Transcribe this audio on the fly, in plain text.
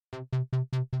Hey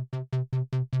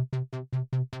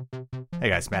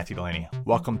guys, Matthew Delaney.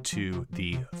 Welcome to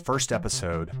the first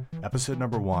episode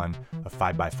number 1 of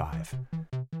 5x5.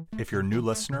 If you're a new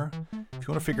listener, if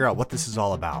you want to figure out what this is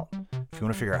all about, if you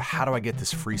want to figure out how do I get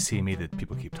this free CME that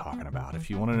people keep talking about, if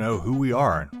you want to know who we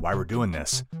are and why we're doing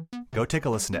this, go take a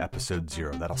listen to episode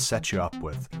 0. That'll set you up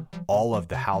with all of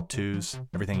the how-tos,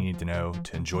 everything you need to know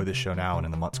to enjoy this show now and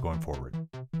in the months going forward.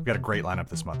 We've got a great lineup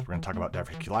this month. We're going to talk about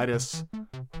diverticulitis.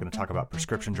 We're going to talk about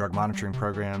prescription drug monitoring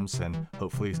programs and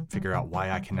hopefully figure out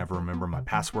why I can never remember my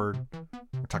password.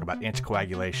 We're talking about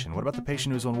anticoagulation. What about the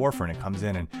patient who's on warfarin and comes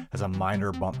in and has a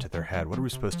minor bump to their head? What are we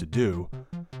supposed to do?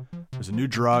 There's a new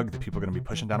drug that people are going to be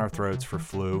pushing down our throats for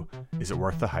flu. Is it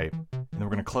worth the hype? And then we're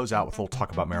going to close out with a little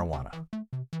talk about marijuana.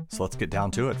 So let's get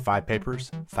down to it. 5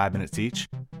 papers, 5 minutes each.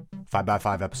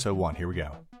 5x5 episode 1. Here we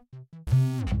go.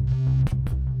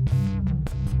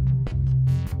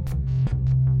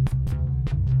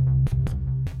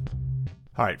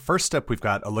 All right, first up, we've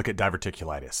got a look at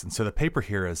diverticulitis. And so the paper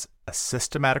here is a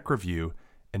systematic review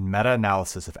and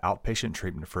meta-analysis of outpatient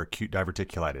treatment for acute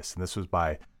diverticulitis. And this was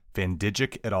by Van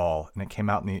Dijk et al., and it came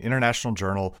out in the International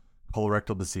Journal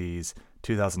Colorectal Disease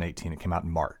 2018. It came out in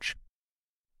March.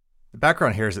 The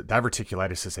background here is that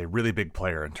diverticulitis is a really big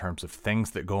player in terms of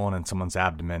things that go on in someone's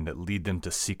abdomen that lead them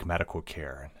to seek medical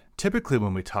care. And typically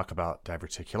when we talk about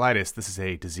diverticulitis, this is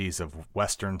a disease of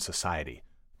Western society.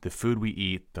 The food we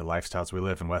eat, the lifestyles we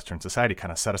live in Western society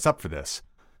kind of set us up for this.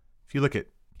 If you look at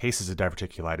cases of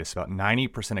diverticulitis, about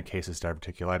 90% of cases of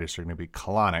diverticulitis are going to be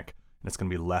colonic, and it's going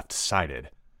to be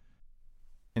left-sided.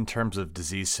 In terms of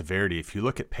disease severity, if you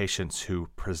look at patients who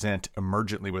present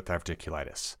emergently with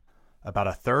diverticulitis, about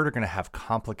a third are going to have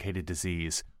complicated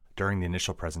disease during the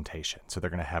initial presentation. So they're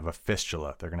going to have a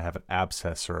fistula, they're going to have an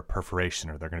abscess or a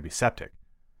perforation, or they're going to be septic.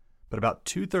 But about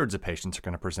 2/3 of patients are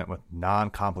going to present with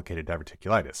non-complicated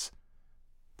diverticulitis.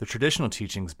 The traditional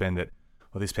teaching's been that,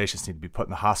 well, these patients need to be put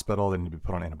in the hospital, they need to be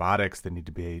put on antibiotics, they need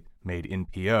to be made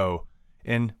NPO.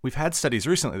 And we've had studies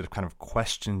recently that have kind of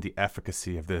questioned the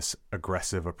efficacy of this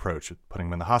aggressive approach with putting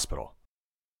them in the hospital.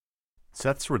 So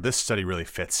that's where this study really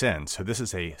fits in. So this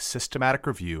is a systematic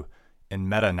review and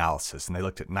meta-analysis, and they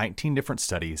looked at 19 different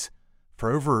studies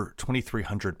for over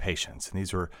 2,300 patients. And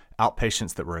these were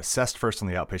outpatients that were assessed first on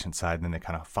the outpatient side, and then they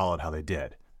kind of followed how they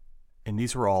did. And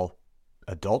these were all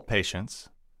adult patients,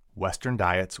 Western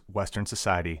diets, Western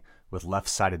society, with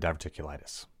left-sided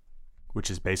diverticulitis, which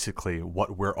is basically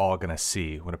what we're all going to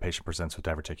see when a patient presents with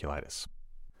diverticulitis.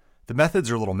 The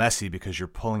methods are a little messy because you're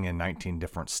pulling in 19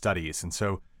 different studies. And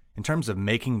so in terms of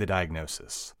making the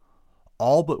diagnosis,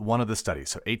 all but one of the studies,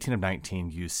 so 18 of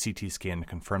 19, used CT scan to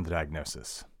confirm the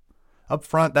diagnosis. Up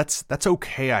front, that's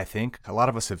okay, I think. A lot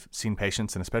of us have seen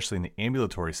patients, and especially in the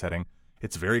ambulatory setting,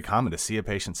 it's very common to see a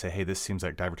patient say, hey, this seems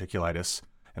like diverticulitis,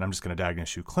 and I'm just going to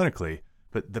diagnose you clinically.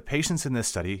 But the patients in this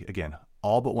study, again,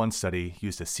 all but one study,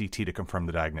 used a CT to confirm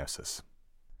the diagnosis.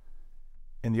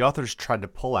 And the authors tried to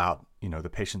pull out, the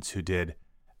patients who did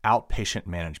outpatient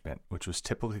management, which was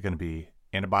typically going to be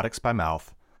antibiotics by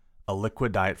mouth, a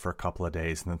liquid diet for a couple of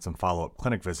days, and then some follow-up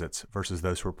clinic visits versus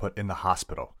those who were put in the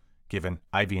hospital, given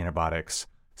IV antibiotics,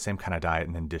 same kind of diet,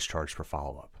 and then discharged for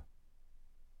follow-up.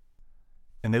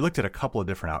 And they looked at a couple of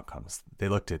different outcomes. They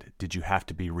looked at, did you have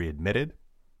to be readmitted?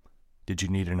 Did you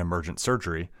need an emergent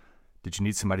surgery? Did you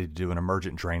need somebody to do an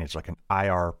emergent drainage, like an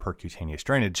IR percutaneous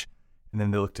drainage? And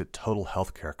then they looked at total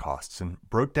healthcare costs and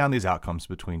broke down these outcomes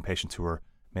between patients who were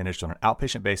managed on an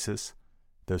outpatient basis,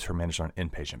 those who are managed on an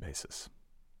inpatient basis.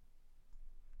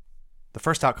 The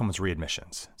first outcome was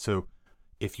readmissions. So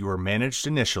if you were managed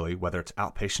initially, whether it's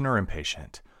outpatient or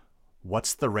inpatient,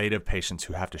 what's the rate of patients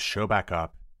who have to show back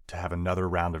up to have another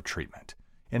round of treatment?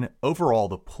 And overall,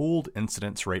 the pooled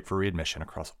incidence rate for readmission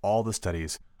across all the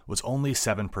studies was only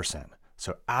 7%.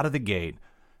 So out of the gate,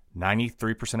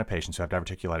 93% of patients who have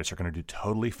diverticulitis are going to do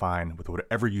totally fine with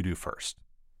whatever you do first.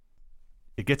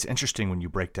 It gets interesting when you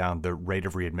break down the rate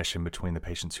of readmission between the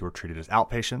patients who are treated as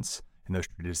outpatients and those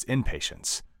treated as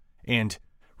inpatients. And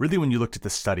really, when you looked at the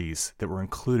studies that were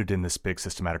included in this big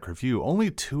systematic review, only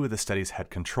 2 of the studies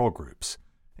had control groups.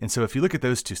 And so if you look at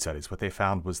those 2 studies, what they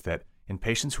found was that in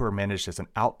patients who are managed as an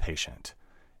outpatient,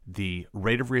 the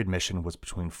rate of readmission was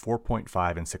between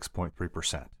 4.5 and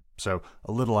 6.3%. So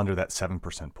a little under that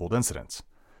 7% pooled incidence.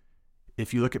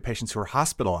 If you look at patients who are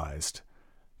hospitalized,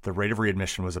 the rate of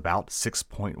readmission was about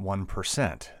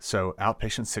 6.1%. So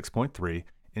outpatient 6.3,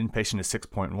 inpatient is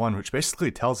 6.1, which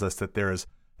basically tells us that there is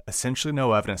essentially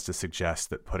no evidence to suggest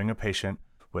that putting a patient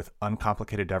with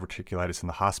uncomplicated diverticulitis in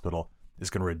the hospital is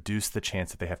going to reduce the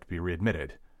chance that they have to be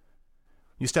readmitted.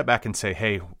 You step back and say,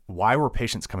 hey, why were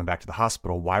patients coming back to the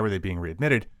hospital? Why were they being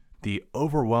readmitted? the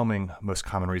overwhelming most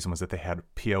common reason was that they had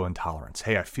PO intolerance.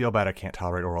 Hey, I feel bad, I can't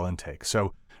tolerate oral intake.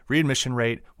 So readmission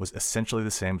rate was essentially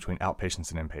the same between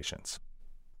outpatients and inpatients.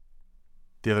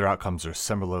 The other outcomes are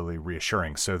similarly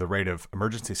reassuring. So the rate of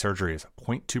emergency surgery is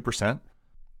 0.2%,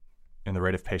 and the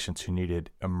rate of patients who needed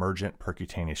emergent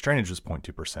percutaneous drainage was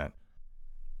 0.2%.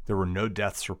 There were no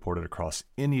deaths reported across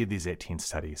any of these 18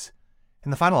 studies.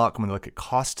 And the final outcome when we look at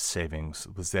cost savings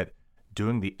was that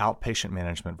doing the outpatient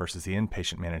management versus the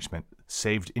inpatient management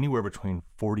saved anywhere between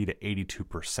 40 to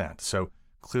 82%. So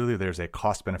clearly there's a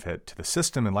cost benefit to the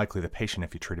system and likely the patient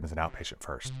if you treat him as an outpatient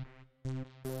first.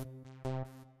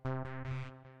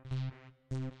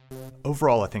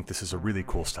 Overall, I think this is a really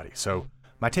cool study. So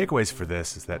my takeaways for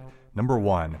this is that, number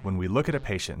one, when we look at a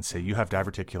patient and say you have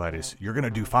diverticulitis, you're going to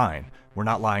do fine. We're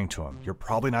not lying to them. You're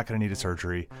probably not going to need a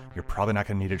surgery. You're probably not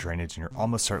going to need a drainage, and you're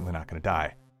almost certainly not going to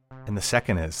die. And the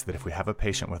second is that if we have a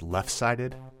patient with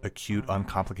left-sided, acute,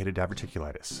 uncomplicated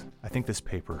diverticulitis, I think this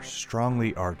paper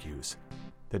strongly argues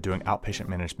that doing outpatient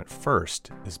management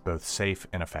first is both safe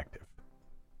and effective.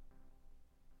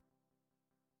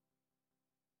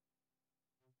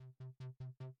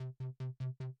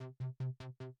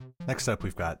 Next up,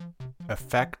 we've got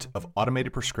Effect of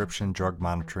Automated Prescription Drug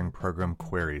Monitoring Program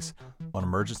Queries on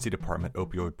Emergency Department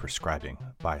Opioid Prescribing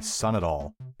by Sun et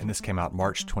al., and this came out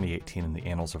March 2018 in the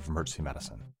Annals of Emergency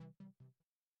Medicine.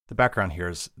 The background here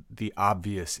is the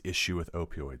obvious issue with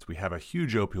opioids. We have a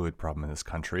huge opioid problem in this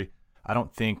country. I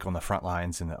don't think on the front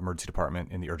lines in the emergency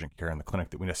department, in the urgent care, in the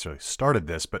clinic that we necessarily started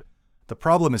this, but the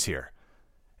problem is here.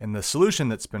 And the solution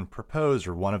that's been proposed,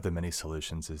 or one of the many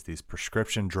solutions, is these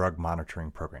prescription drug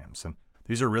monitoring programs. And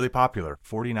these are really popular.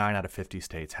 49 out of 50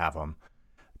 states have them.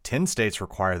 10 states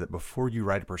require that before you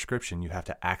write a prescription, you have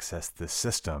to access this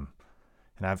system.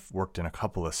 And I've worked in a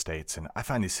couple of states, and I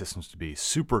find these systems to be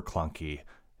super clunky,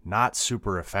 not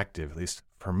super effective, at least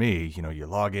for me. You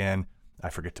log in, I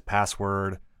forget the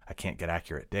password, I can't get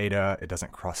accurate data, it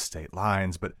doesn't cross state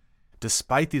lines. But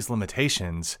despite these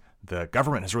limitations, the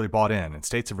government has really bought in, and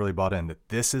states have really bought in, that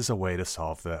this is a way to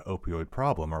solve the opioid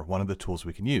problem, or one of the tools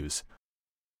we can use.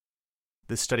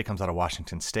 This study comes out of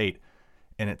Washington State,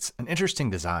 and it's an interesting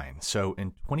design. So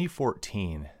in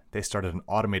 2014, they started an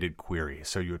automated query.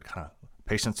 So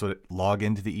patients would log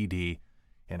into the ED,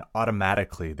 and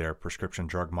automatically their prescription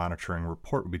drug monitoring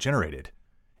report would be generated.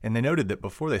 And they noted that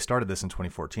before they started this in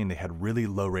 2014, they had really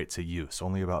low rates of use.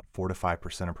 Only about 4 to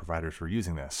 5% of providers were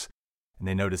using this. And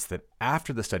they noticed that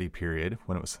after the study period,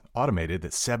 when it was automated,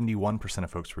 that 71% of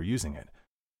folks were using it.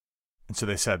 And so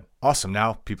they said, awesome,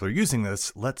 now people are using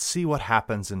this. Let's see what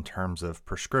happens in terms of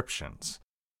prescriptions.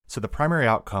 So the primary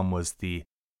outcome was the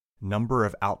number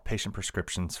of outpatient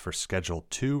prescriptions for Schedule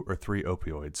 2 or 3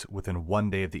 opioids within 1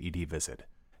 day of the ED visit.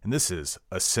 And this is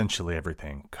essentially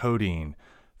everything: codeine,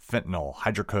 fentanyl,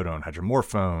 hydrocodone,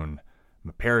 hydromorphone,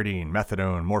 meperidine,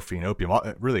 methadone, morphine, opium,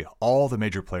 really all the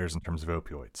major players in terms of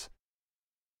opioids.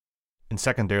 And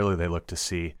secondarily, they looked to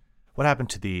see what happened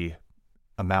to the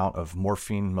amount of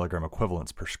morphine milligram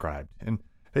equivalents prescribed. And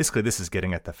basically, this is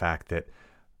getting at the fact that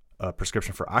a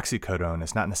prescription for oxycodone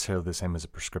is not necessarily the same as a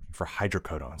prescription for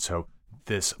hydrocodone. So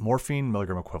this morphine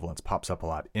milligram equivalence pops up a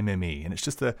lot, MME, and it's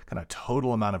just the kind of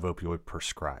total amount of opioid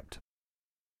prescribed.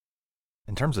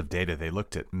 In terms of data, they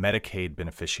looked at Medicaid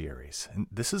beneficiaries. And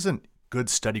this is a good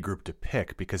study group to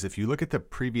pick because if you look at the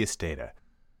previous data,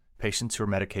 patients who are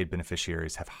Medicaid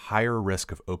beneficiaries have higher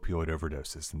risk of opioid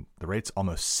overdoses, and the rate's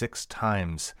almost 6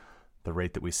 times the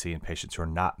rate that we see in patients who are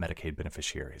not Medicaid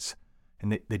beneficiaries.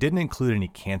 And they didn't include any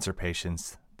cancer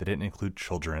patients, they didn't include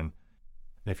children,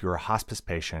 and if you were a hospice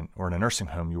patient or in a nursing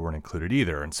home, you weren't included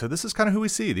either. And so this is kind of who we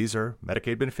see. These are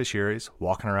Medicaid beneficiaries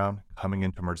walking around, coming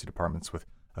into emergency departments with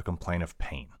a complaint of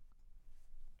pain.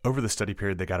 Over the study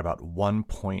period, they got about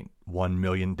 1.1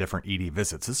 million different ED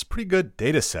visits. This is a pretty good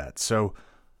data set. So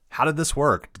how did this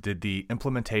work? Did the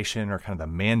implementation or kind of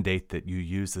the mandate that you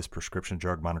use this prescription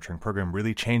drug monitoring program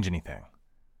really change anything?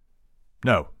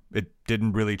 No, it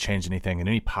didn't really change anything in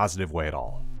any positive way at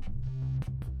all.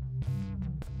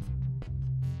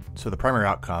 So the primary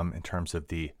outcome in terms of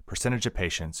the percentage of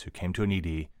patients who came to an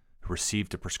ED who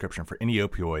received a prescription for any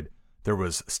opioid, there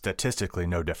was statistically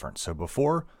no difference. So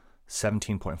before,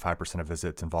 17.5% of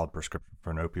visits involved prescription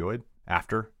for an opioid.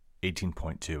 After,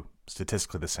 18.2%,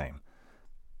 statistically the same.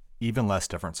 Even less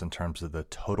difference in terms of the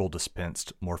total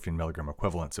dispensed morphine milligram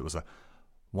equivalents. It was a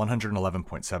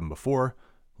 111.7 before,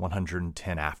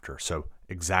 110 after, so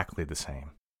exactly the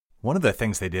same. One of the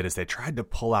things they did is they tried to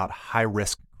pull out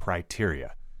high-risk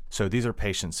criteria. So these are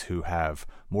patients who have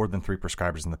more than 3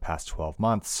 prescribers in the past 12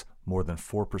 months, more than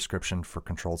 4 prescriptions for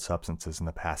controlled substances in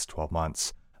the past 12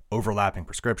 months, overlapping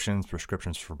prescriptions for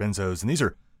benzos, and these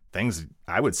are things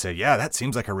I would say, yeah, that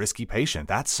seems like a risky patient.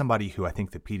 That's somebody who I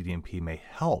think the PDNP may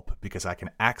help because I can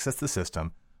access the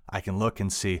system. I can look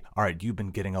and see, all right, you've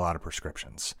been getting a lot of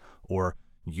prescriptions or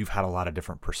you've had a lot of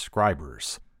different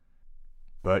prescribers.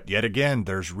 But yet again,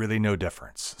 there's really no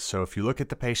difference. So if you look at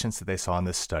the patients that they saw in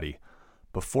this study,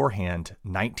 beforehand,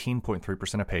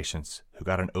 19.3% of patients who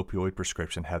got an opioid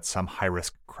prescription had some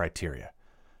high-risk criteria.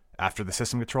 After the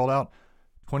system gets rolled out,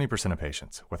 20% of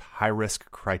patients with high-risk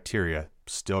criteria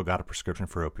still got a prescription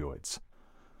for opioids.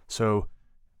 So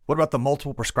what about the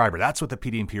multiple prescriber? That's what the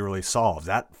PDNP really solves.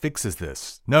 That fixes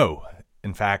this. No.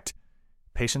 In fact,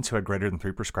 patients who had greater than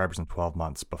 3 prescribers in 12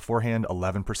 months, beforehand,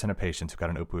 11% of patients who got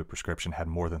an opioid prescription had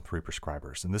more than 3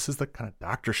 prescribers. And this is the kind of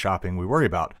doctor shopping we worry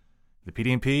about. The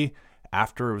PDNP,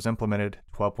 after it was implemented,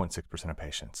 12.6% of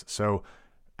patients. So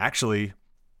actually,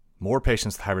 more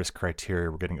patients with high-risk criteria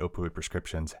were getting opioid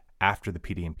prescriptions after the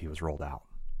PDNP was rolled out.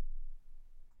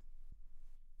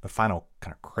 The final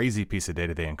kind of crazy piece of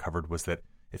data they uncovered was that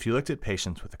if you looked at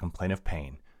patients with a complaint of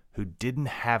pain who didn't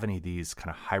have any of these kind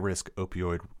of high-risk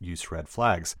opioid use red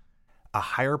flags, a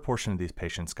higher portion of these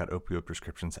patients got opioid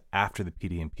prescriptions after the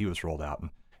PDNP was rolled out. And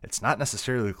it's not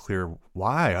necessarily clear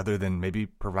why, other than maybe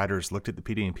providers looked at the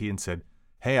PDNP and said,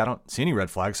 hey, I don't see any red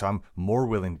flags, so I'm more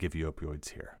willing to give you opioids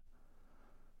here.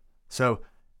 So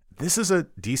this is a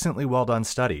decently well-done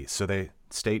study. So the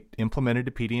state implemented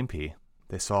a PDNP.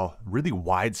 They saw really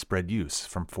widespread use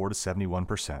from 4 to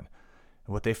 71%. And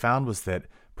what they found was that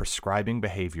prescribing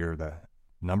behavior, the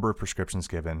number of prescriptions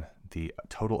given, the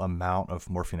total amount of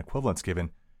morphine equivalents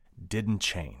given, didn't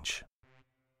change.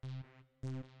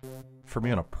 For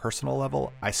me on a personal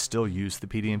level, I still use the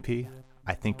PDNP.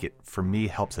 I think it, for me,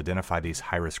 helps identify these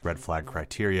high-risk red flag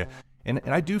criteria. And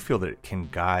I do feel that it can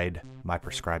guide my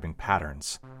prescribing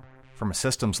patterns. From a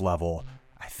systems level,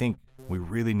 I think we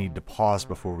really need to pause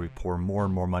before we pour more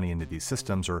and more money into these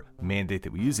systems or mandate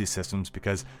that we use these systems,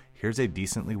 because here's a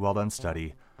decently well-done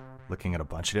study looking at a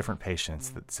bunch of different patients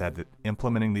that said that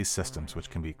implementing these systems, which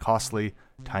can be costly,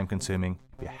 time-consuming,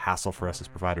 be a hassle for us as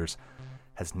providers,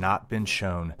 has not been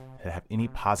shown to have any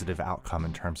positive outcome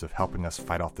in terms of helping us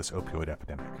fight off this opioid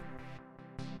epidemic.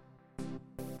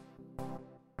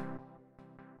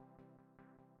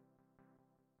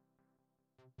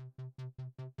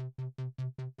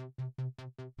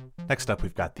 Next up,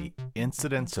 we've got the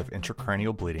incidence of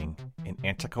intracranial bleeding in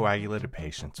anticoagulated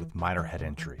patients with minor head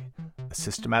injury, a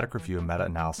systematic review and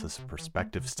meta-analysis of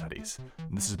prospective studies.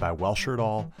 And this is by Welsher et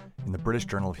al. In the British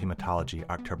Journal of Hematology,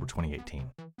 October 2018.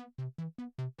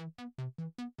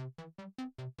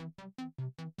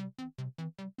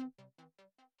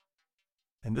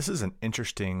 And this is an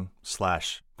interesting /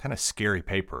 kind of scary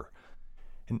paper.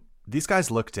 And these guys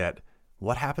looked at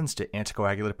what happens to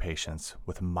anticoagulated patients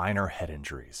with minor head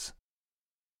injuries.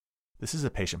 This is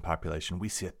a patient population we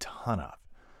see a ton of.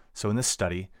 So in this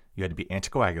study, you had to be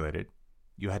anticoagulated,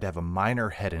 you had to have a minor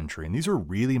head injury, and these are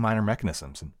really minor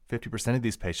mechanisms, and 50% of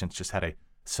these patients just had a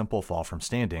simple fall from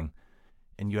standing,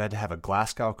 and you had to have a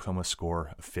Glasgow Coma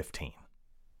score of 15.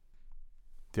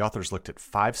 The authors looked at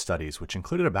 5 studies, which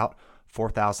included about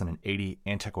 4,080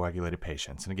 anticoagulated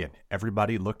patients. And again,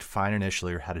 everybody looked fine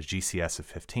initially or had a GCS of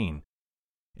 15.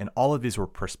 And all of these were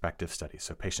prospective studies.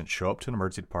 So patients show up to an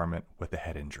emergency department with a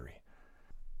head injury.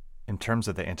 In terms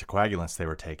of the anticoagulants they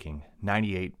were taking,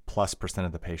 98+%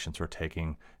 of the patients were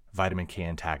taking vitamin K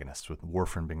antagonists, with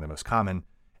warfarin being the most common,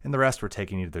 and the rest were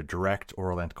taking either direct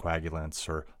oral anticoagulants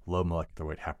or low molecular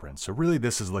weight heparin. So really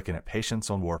this is looking at patients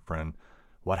on warfarin,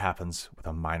 what happens with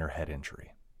a minor head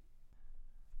injury.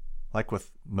 Like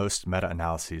with most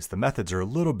meta-analyses, the methods are a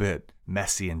little bit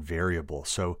messy and variable.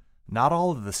 So not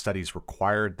all of the studies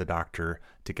required the doctor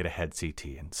to get a head CT.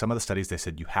 And some of the studies, they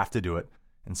said you have to do it.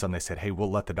 And some they said, hey, we'll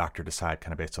let the doctor decide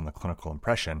kind of based on the clinical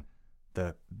impression.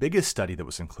 The biggest study that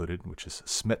was included, which is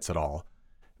Smits et al.,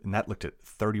 and that looked at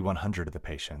 3,100 of the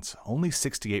patients. Only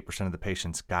 68% of the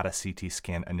patients got a CT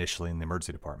scan initially in the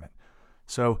emergency department.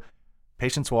 So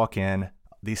patients walk in,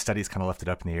 these studies kind of left it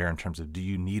up in the air in terms of, do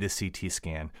you need a CT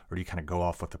scan, or do you kind of go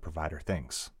off what the provider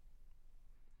thinks?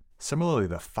 Similarly,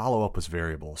 the follow-up was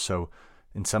variable. So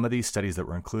in some of these studies that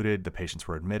were included, the patients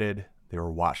were admitted, they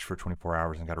were watched for 24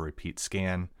 hours and got a repeat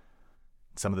scan.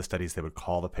 In some of the studies, they would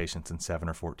call the patients in 7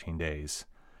 or 14 days,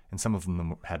 and some of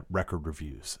them had record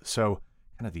reviews. So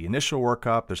kind of the initial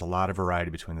workup, there's a lot of variety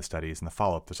between the studies, and the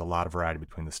follow-up, there's a lot of variety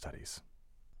between the studies.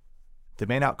 The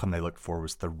main outcome they looked for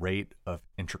was the rate of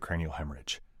intracranial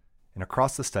hemorrhage. And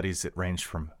across the studies, it ranged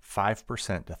from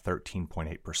 5% to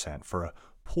 13.8% for a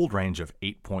pooled range of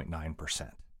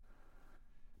 8.9%.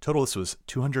 Total, this was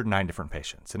 209 different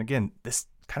patients. And again, this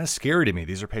kind of scary to me.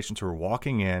 These are patients who are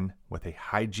walking in with a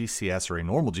high GCS or a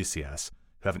normal GCS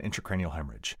who have an intracranial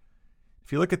hemorrhage.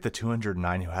 If you look at the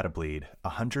 209 who had a bleed,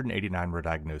 189 were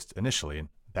diagnosed initially, and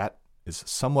that is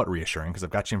somewhat reassuring because I've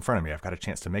got you in front of me. I've got a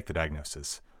chance to make the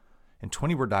diagnosis. And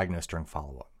 20 were diagnosed during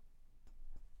follow-up.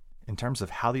 In terms of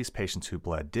how these patients who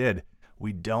bled did,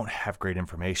 we don't have great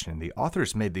information. And the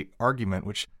authors made the argument,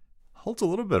 which holds a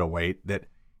little bit of weight, that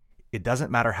it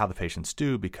doesn't matter how the patients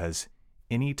do because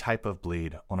any type of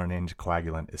bleed on an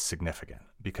anticoagulant is significant.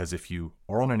 Because if you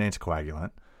are on an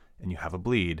anticoagulant and you have a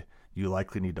bleed, you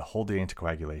likely need to hold the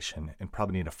anticoagulation and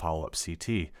probably need a follow-up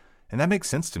CT. And that makes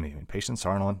sense to me. I mean, patients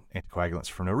aren't on anticoagulants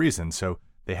for no reason, so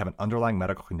they have an underlying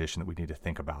medical condition that we need to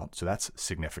think about. So that's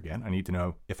significant. I need to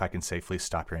know if I can safely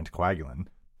stop your anticoagulant.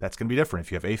 That's going to be different.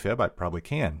 If you have AFib, I probably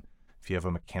can. If you have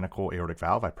a mechanical aortic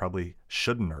valve, I probably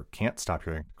shouldn't or can't stop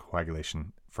your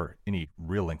anticoagulation for any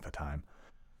real length of time.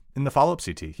 In the follow-up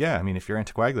CT, yeah, I mean, if you're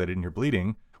anticoagulated and you're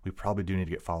bleeding, we probably do need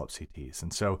to get follow-up CTs.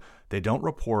 And so they don't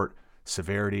report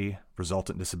severity,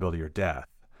 resultant disability, or death.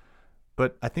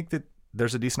 But I think that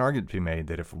there's a decent argument to be made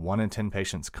that if 1 in 10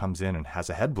 patients comes in and has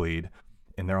a head bleed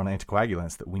and they're on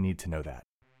anticoagulants, that we need to know that.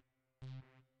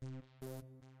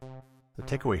 The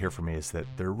takeaway here for me is that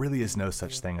there really is no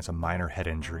such thing as a minor head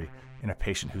injury in a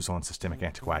patient who's on systemic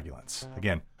anticoagulants.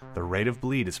 Again, the rate of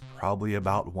bleed is probably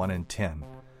about 1 in 10.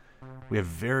 We have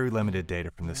very limited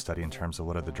data from this study in terms of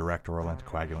what do the direct oral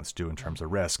anticoagulants do in terms of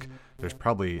risk. There's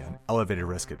probably an elevated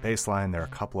risk at baseline. There are a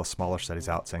couple of smaller studies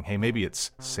out saying, hey, maybe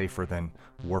it's safer than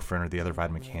warfarin or the other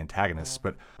vitamin K antagonists.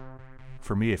 But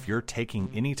for me, if you're taking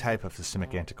any type of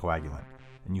systemic anticoagulant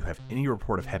and you have any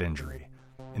report of head injury,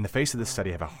 in the face of this study,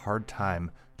 I have a hard time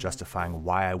justifying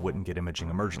why I wouldn't get imaging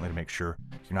emergently to make sure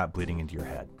you're not bleeding into your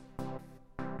head.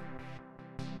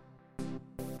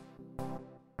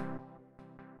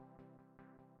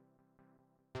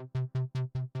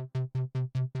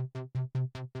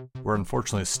 We're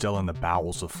unfortunately still in the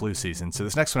bowels of flu season, so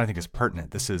this next one I think is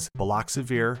pertinent. This is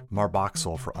baloxavir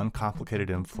marboxil for uncomplicated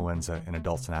influenza in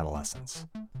adults and adolescents.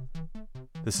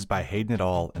 This is by Hayden et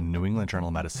al. In New England Journal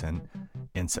of Medicine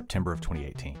in September of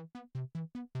 2018.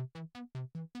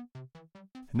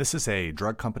 And this is a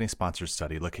drug company sponsored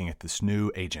study looking at this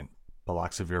new agent,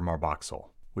 baloxavir marboxil,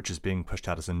 which is being pushed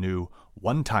out as a new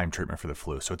one-time treatment for the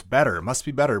flu. So it's better. It must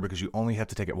be better because you only have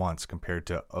to take it once compared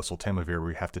to oseltamivir, where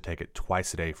you have to take it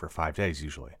twice a day for 5 days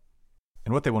usually.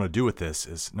 And what they want to do with this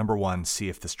is, number one, see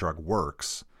if this drug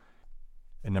works.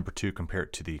 And number two, compare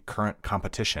it to the current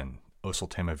competition,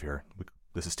 oseltamivir.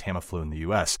 This is Tamiflu in the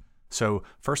US. So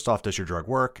first off, does your drug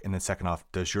work? And then second off,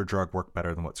 does your drug work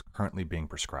better than what's currently being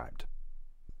prescribed?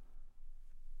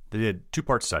 They did a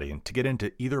 2-part study, and to get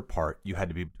into either part, you had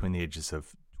to be between the ages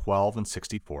of 12 and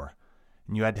 64,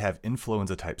 and you had to have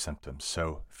influenza-type symptoms,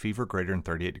 so fever greater than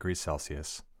 38 degrees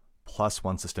Celsius, plus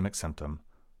 1 systemic symptom,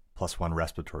 plus 1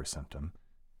 respiratory symptom.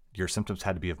 Your symptoms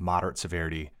had to be of moderate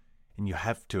severity, and you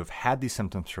have to have had these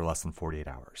symptoms for less than 48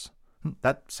 hours.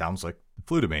 That sounds like the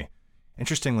flu to me.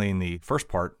 Interestingly, in the first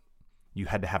part, you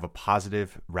had to have a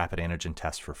positive rapid antigen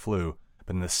test for flu,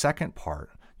 but in the second part,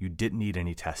 you didn't need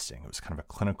any testing. It was kind of a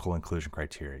clinical inclusion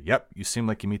criteria. Yep, you seem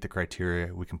like you meet the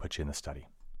criteria. We can put you in the study.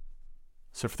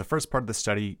 So for the first part of the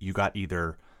study, you got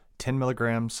either 10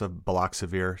 milligrams of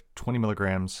baloxavir, 20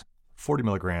 milligrams, 40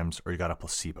 milligrams, or you got a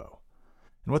placebo.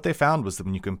 And what they found was that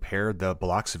when you compared the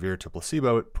baloxavir to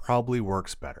placebo, it probably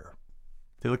works better.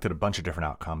 They looked at a bunch of different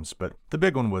outcomes, but the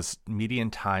big one was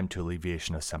median time to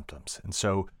alleviation of symptoms. And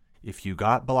so if you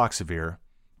got baloxavir,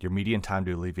 your median time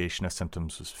to alleviation of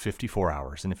symptoms was 54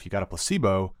 hours. And if you got a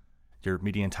placebo, your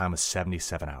median time was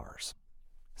 77 hours.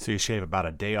 So you shave about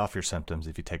a day off your symptoms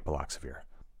if you take baloxavir.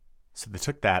 So they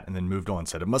took that and then moved on,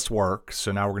 said it must work.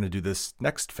 So now we're going to do this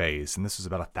next phase. And this is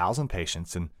about 1,000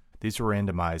 patients. And these were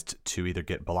randomized to either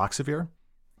get baloxavir,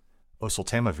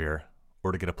 oseltamivir,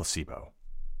 or to get a placebo.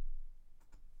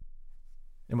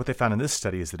 And what they found in this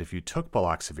study is that if you took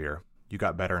baloxavir, you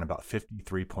got better in about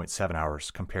 53.7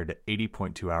 hours compared to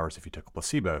 80.2 hours if you took a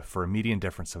placebo, for a median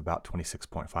difference of about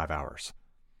 26.5 hours.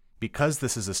 Because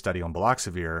this is a study on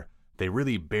baloxavir, they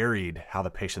really buried how the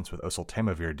patients with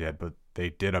oseltamivir did, but they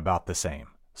did about the same.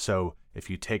 So if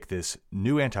you take this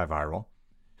new antiviral,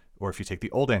 or if you take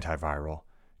the old antiviral,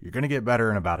 you're going to get better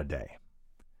in about a day.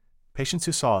 Patients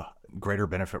who saw greater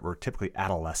benefit were typically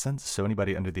adolescents, so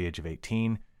anybody under the age of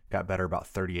 18 got better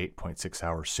about 38.6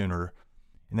 hours sooner.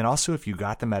 And then also, if you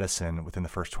got the medicine within the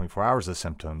first 24 hours of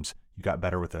symptoms, you got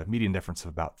better with a median difference of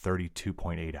about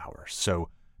 32.8 hours. So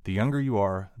the younger you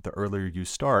are, the earlier you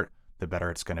start, the better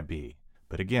it's going to be.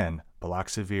 But again,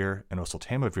 baloxavir and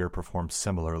oseltamivir perform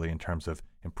similarly in terms of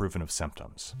improvement of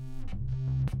symptoms.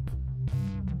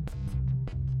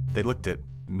 They looked at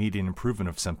median improvement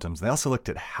of symptoms. They also looked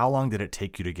at how long did it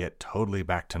take you to get totally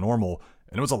back to normal,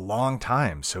 and it was a long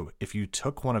time. So if you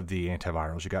took one of the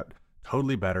antivirals, you got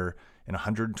totally better in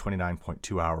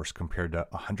 129.2 hours compared to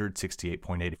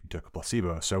 168.8 if you took a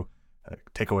placebo. So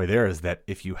takeaway there is that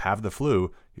if you have the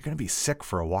flu, you're going to be sick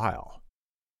for a while.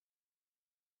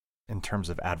 In terms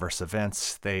of adverse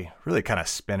events, they really kind of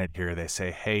spin it here. They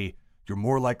say, hey, you're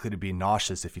more likely to be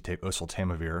nauseous if you take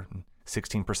oseltamivir.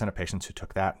 16% of patients who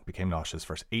took that became nauseous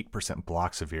versus 8%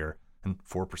 baloxavir and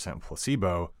 4%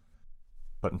 placebo.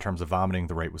 But in terms of vomiting,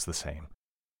 the rate was the same.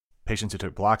 Patients who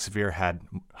took baloxavir had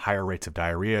higher rates of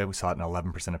diarrhea. We saw it in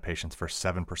 11% of patients versus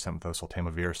 7% with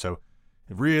oseltamivir. So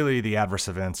really, the adverse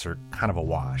events are kind of a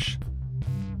wash.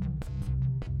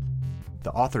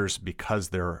 The authors, because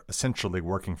they're essentially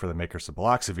working for the makers of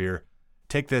baloxavir,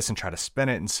 take this and try to spin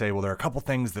it and say, well, there are a couple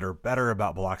things that are better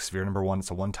about baloxavir. Number one,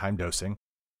 it's a one-time dosing.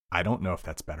 I don't know if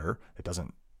that's better. It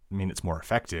doesn't mean it's more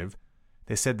effective.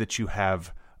 They said that you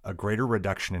have a greater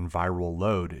reduction in viral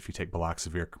load if you take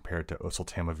baloxavir compared to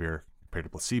oseltamivir compared to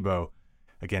placebo.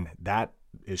 Again, that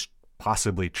is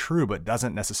possibly true, but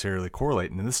doesn't necessarily correlate.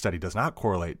 And this study does not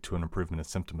correlate to an improvement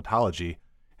in symptomatology.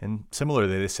 And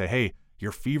similarly, they say, hey,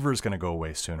 your fever is going to go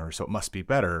away sooner, so it must be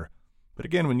better. But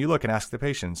again, when you look and ask the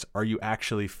patients, are you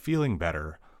actually feeling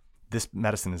better? This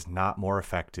medicine is not more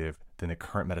effective than the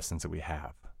current medicines that we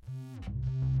have.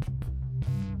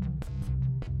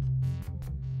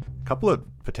 A couple of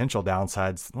potential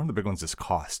downsides. One of the big ones is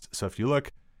cost. So if you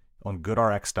look on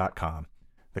goodrx.com,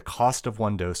 the cost of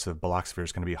one dose of baloxavir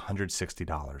is going to be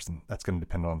 $160. And that's going to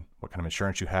depend on what kind of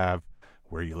insurance you have,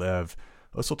 where you live.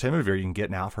 Oseltamivir you can get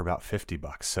now for about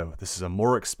 $50. So this is a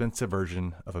more expensive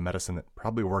version of a medicine that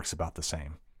probably works about the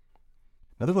same.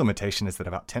 Another limitation is that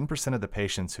about 10% of the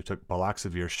patients who took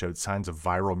baloxavir showed signs of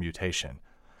viral mutation.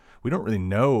 We don't really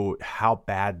know how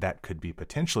bad that could be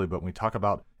potentially, but when we talk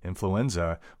about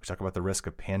influenza, we talk about the risk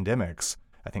of pandemics.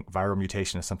 I think viral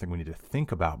mutation is something we need to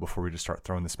think about before we just start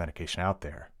throwing this medication out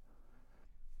there.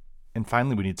 And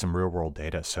finally, we need some real-world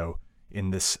data. So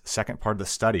in this second part of the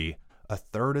study, a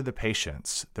third of the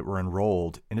patients that were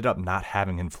enrolled ended up not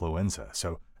having influenza.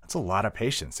 So that's a lot of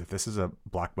patients. If this is a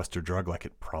blockbuster drug like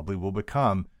it probably will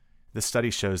become, this study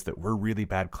shows that we're really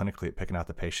bad clinically at picking out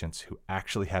the patients who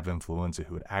actually have influenza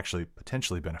who would actually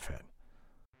potentially benefit.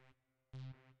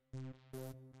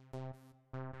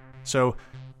 So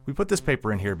we put this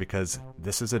paper in here because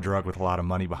this is a drug with a lot of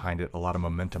money behind it, a lot of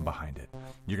momentum behind it.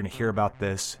 You're going to hear about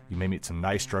this. You may meet some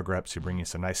nice drug reps who bring you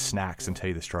some nice snacks and tell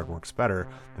you this drug works better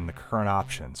than the current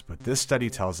options. But this study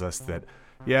tells us that,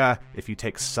 yeah, if you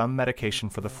take some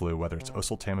medication for the flu, whether it's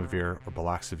oseltamivir or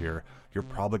baloxavir, you're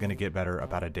probably going to get better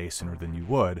about a day sooner than you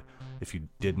would if you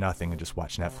did nothing and just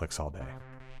watched Netflix all day.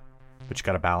 But you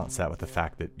got to balance that with the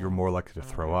fact that you're more likely to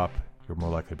throw up, you're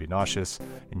more likely to be nauseous,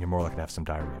 and you're more likely to have some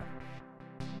diarrhea.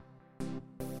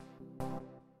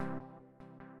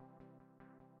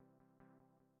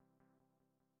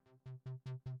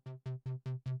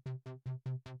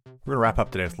 We're going to wrap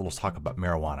up today with a little talk about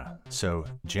marijuana. So,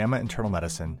 JAMA Internal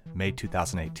Medicine, May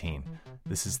 2018.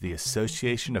 This is the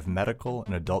Association of Medical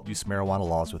and Adult Use Marijuana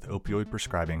Laws with Opioid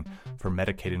Prescribing for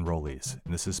Medicaid Enrollees.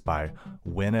 And this is by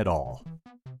Nguyen et al.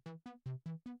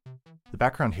 The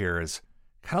background here is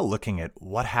kind of looking at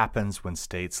what happens when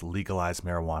states legalize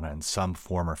marijuana in some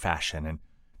form or fashion. And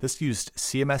this used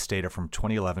CMS data from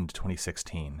 2011 to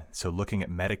 2016. So looking at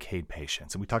Medicaid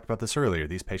patients. And we talked about this earlier.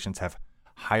 These patients have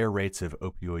higher rates of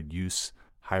opioid use,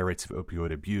 higher rates of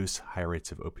opioid abuse, higher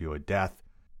rates of opioid death,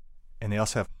 and they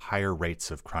also have higher rates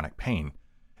of chronic pain.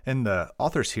 And the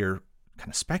authors here kind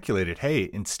of speculated, hey,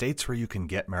 in states where you can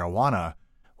get marijuana,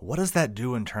 what does that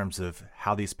do in terms of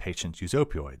how these patients use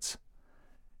opioids?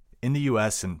 In the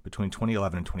US, and between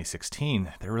 2011 and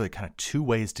 2016, there are really kind of two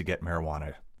ways to get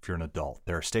marijuana if you're an adult.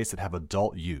 There are states that have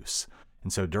adult use.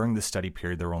 And so during this study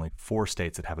period, there were only 4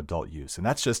 states that have adult use. And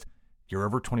that's just, you're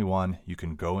over 21, you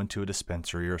can go into a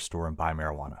dispensary or a store and buy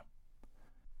marijuana.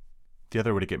 The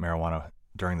other way to get marijuana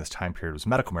during this time period was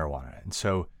medical marijuana. And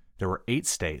so there were 8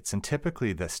 states, and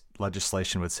typically this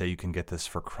legislation would say you can get this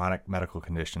for chronic medical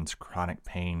conditions, chronic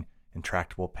pain,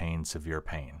 intractable pain, severe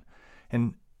pain.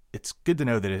 And it's good to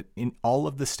know that in all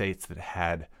of the states that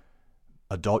had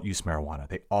adult use marijuana,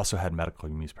 they also had medical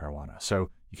use marijuana. So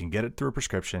you can get it through a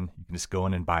prescription, you can just go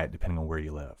in and buy it depending on where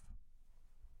you live.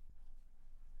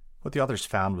 What the authors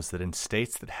found was that in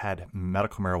states that had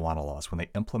medical marijuana laws, when they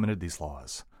implemented these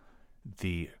laws,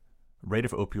 the rate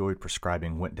of opioid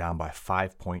prescribing went down by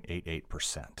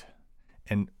 5.88%.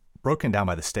 And broken down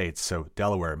by the states, so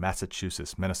Delaware,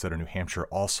 Massachusetts, Minnesota, New Hampshire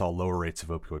all saw lower rates of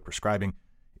opioid prescribing.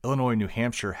 Illinois and New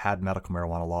Hampshire had medical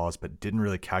marijuana laws, but didn't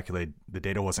really calculate. The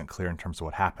data wasn't clear in terms of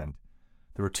what happened.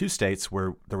 There were 2 states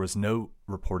where there was no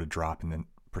reported drop in the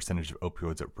percentage of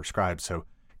opioids that were prescribed, so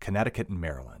Connecticut and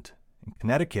Maryland. In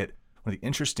Connecticut, one of the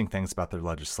interesting things about their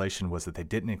legislation was that they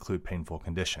didn't include painful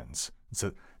conditions.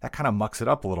 So that kind of mucks it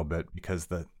up a little bit because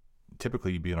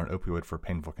typically you'd be on an opioid for a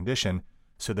painful condition,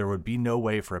 so there would be no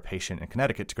way for a patient in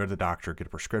Connecticut to go to the doctor, get a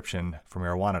prescription for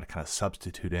marijuana to kind of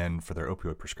substitute in for their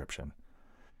opioid prescription.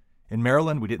 In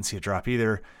Maryland, we didn't see a drop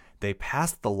either. They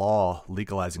passed the law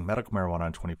legalizing medical marijuana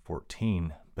in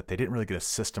 2014, but they didn't really get a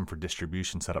system for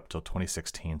distribution set up until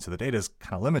 2016. So the data is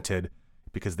kind of limited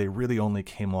because they really only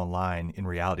came online in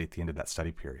reality at the end of that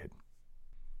study period.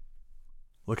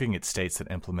 Looking at states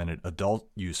that implemented adult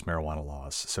use marijuana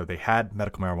laws. So they had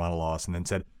medical marijuana laws and then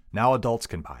said, now adults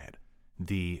can buy it.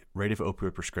 The rate of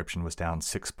opioid prescription was down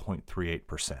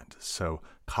 6.38%. So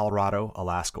Colorado,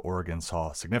 Alaska, Oregon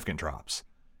saw significant drops,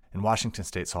 and Washington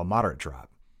State saw a moderate drop.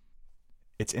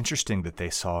 It's interesting that they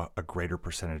saw a greater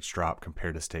percentage drop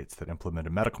compared to states that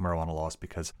implemented medical marijuana laws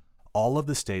because all of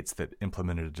the states that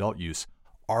implemented adult use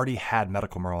already had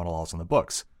medical marijuana laws on the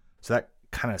books. So that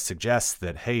kind of suggests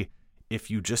that, hey,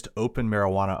 if you just open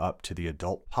marijuana up to the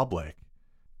adult public,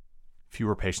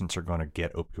 fewer patients are going to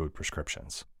get opioid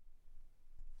prescriptions.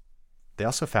 They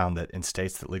also found that in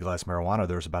states that legalized marijuana,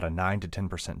 there was about a 9 to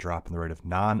 10% drop in the rate of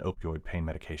non-opioid pain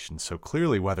medications. So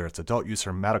clearly, whether it's adult use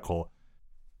or medical,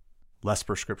 less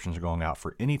prescriptions are going out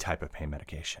for any type of pain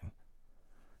medication.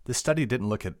 This study didn't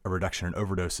look at a reduction in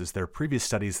overdoses. There are previous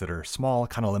studies that are small,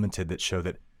 kind of limited, that show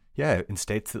that, yeah, in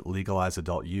states that legalize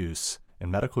adult use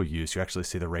and medical use, you actually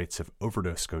see the rates of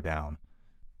overdose go down.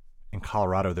 In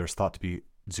Colorado, there's thought to be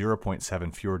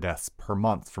 0.7 fewer deaths per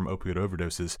month from opioid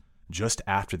overdoses just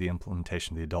after the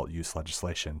implementation of the adult use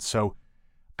legislation. So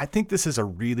I think this is a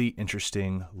really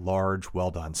interesting, large,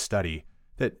 well-done study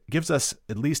that gives us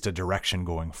at least a direction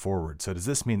going forward. So does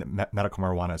this mean that medical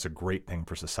marijuana is a great thing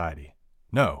for society?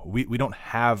 No, we don't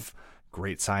have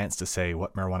great science to say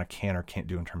what marijuana can or can't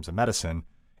do in terms of medicine.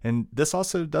 And this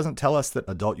also doesn't tell us that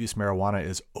adult use marijuana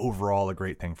is overall a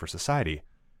great thing for society.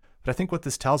 But I think what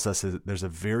this tells us is that there's a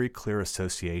very clear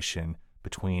association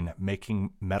between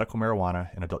making medical marijuana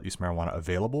and adult use marijuana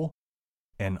available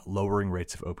and lowering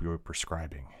rates of opioid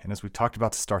prescribing. And as we talked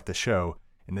about to start the show,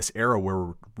 in this era where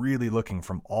we're really looking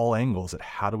from all angles at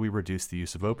how do we reduce the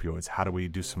use of opioids, how do we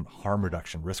do some harm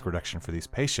reduction, risk reduction for these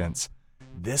patients,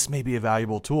 this may be a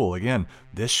valuable tool. Again,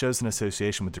 this shows an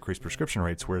association with decreased prescription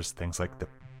rates, whereas things like the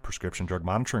Prescription Drug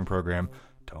Monitoring Program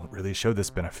don't really show this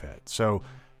benefit. So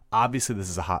obviously this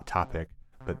is a hot topic,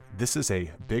 but this is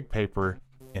a big paper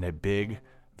in a big,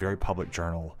 very public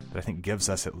journal that I think gives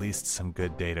us at least some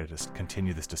good data to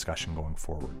continue this discussion going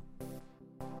forward.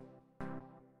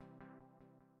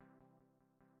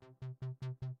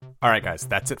 All right, guys,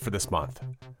 that's it for this month.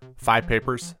 5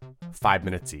 papers, 5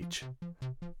 minutes each.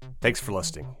 Thanks for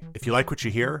listening. If you like what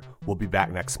you hear, we'll be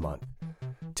back next month.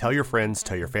 Tell your friends,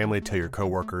 tell your family, tell your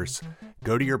coworkers.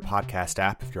 Go to your podcast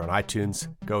app if you're on iTunes.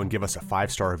 Go and give us a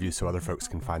 5-star review so other folks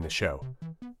can find the show.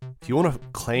 If you want to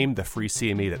claim the free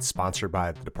CME that's sponsored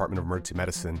by the Department of Emergency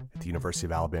Medicine at the University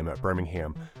of Alabama at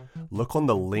Birmingham, look on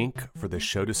the link for the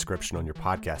show description on your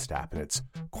podcast app, and it's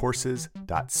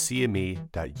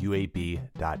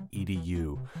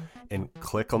courses.cme.uab.edu, and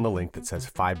click on the link that says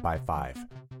 5x5.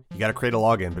 You got to create a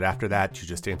login, but after that, you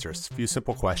just answer a few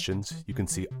simple questions. You can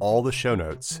see all the show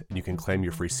notes, and you can claim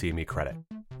your free CME credit.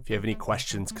 If you have any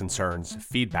questions, concerns,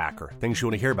 feedback, or things you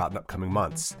want to hear about in upcoming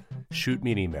months, shoot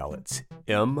me an email. It's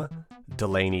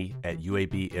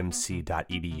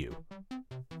mdelaney@uabmc.edu.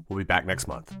 We'll be back next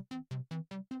month.